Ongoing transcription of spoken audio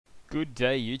Good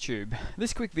day YouTube.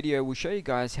 This quick video will show you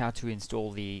guys how to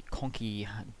install the Conky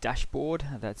dashboard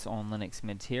that's on Linux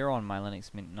Mint here on my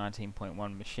Linux Mint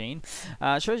 19.1 machine.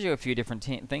 It shows you a few different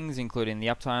things including the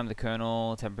uptime, the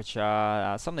kernel,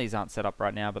 temperature. Some of these aren't set up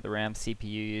right now, but the RAM, CPU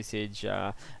usage,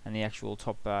 and the actual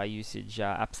top usage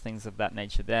apps, things of that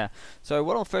nature there. So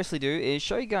what I'll firstly do is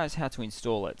show you guys how to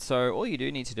install it. So all you do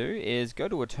need to do is go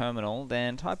to a terminal,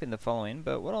 then type in the following,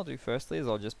 but what I'll do firstly is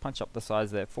I'll just punch up the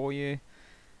size there for you.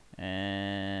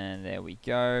 And there we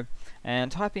go, and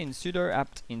type in sudo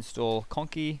apt install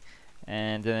conky,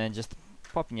 and then just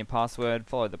pop in your password,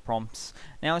 follow the prompts.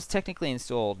 Now it's technically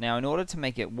installed. Now in order to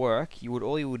make it work,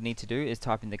 all you would need to do is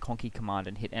type in the conky command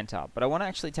and hit enter. But I want to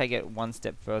actually take it one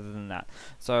step further than that.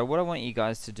 So what I want you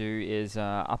guys to do is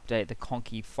update the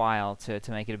conky file to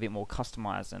make it a bit more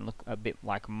customized and look a bit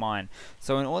like mine.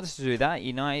 So in order to do that,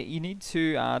 you need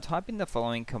to type in the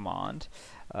following command.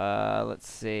 Let's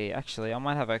see, actually I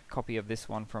might have a copy of this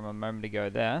one from a moment ago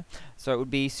there. So it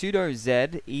would be sudo z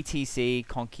etc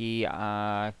conky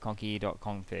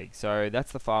conky.config. So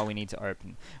that's the file we need to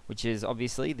open, which is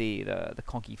obviously the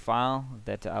conky file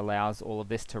that allows all of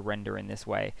this to render in this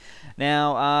way.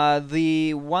 Now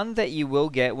the one that you will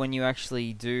get when you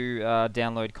actually do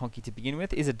download Conky to begin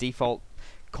with is a default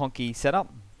Conky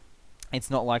setup. It's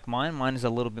not like mine. Mine is a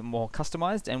little bit more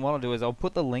customized, and what I'll do is I'll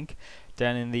put the link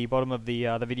down in the bottom of the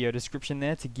video description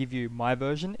there to give you my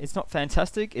version. It's not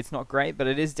fantastic, it's not great, but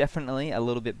it is definitely a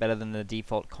little bit better than the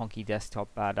default Conky desktop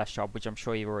desktop, which I'm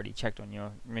sure you've already checked on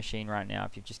your machine right now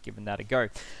if you've just given that a go.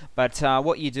 But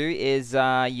what you do is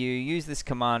you use this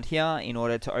command here in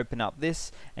order to open up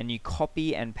this, and you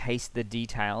copy and paste the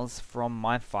details from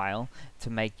my file to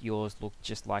make yours look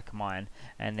just like mine,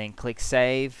 and then click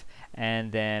save,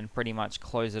 and then pretty much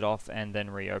close it off and then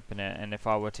reopen it. And if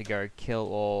I were to go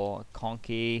kill all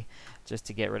Conky just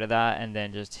to get rid of that, and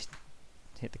then just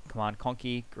hit the command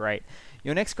Conky, great.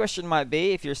 Your next question might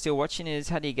be, if you're still watching, is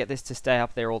how do you get this to stay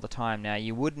up there all the time? Now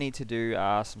you would need to do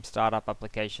some startup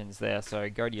applications there, so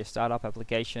go to your startup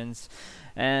applications,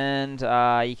 and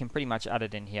you can pretty much add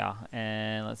it in here.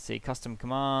 And let's see, custom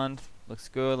command, looks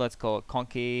good, let's call it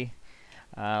Conky.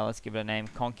 Let's give it a name,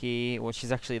 Conky, which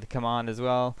is actually the command as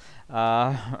well.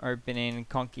 Opening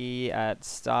Conky at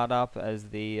startup as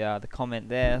the comment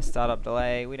there. Startup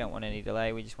delay, we don't want any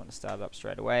delay, we just want to start it up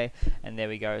straight away. And there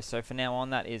we go. So for now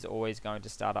on, that is always going to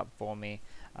start up for me.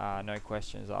 No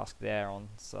questions asked there on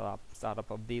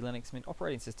startup of the Linux Mint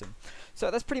operating system.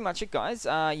 So that's pretty much it, guys.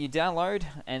 You download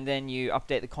and then you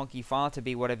update the Conky file to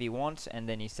be whatever you want, and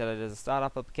then you set it as a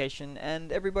startup application,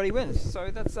 and everybody wins.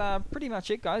 So that's pretty much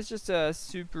it, guys. Just a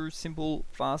super simple,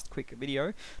 fast, quick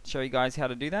video to show you guys how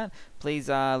to do that. Please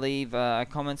leave a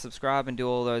comment, subscribe, and do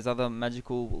all those other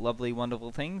magical, lovely,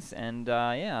 wonderful things. And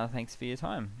yeah, thanks for your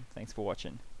time. Thanks for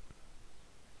watching.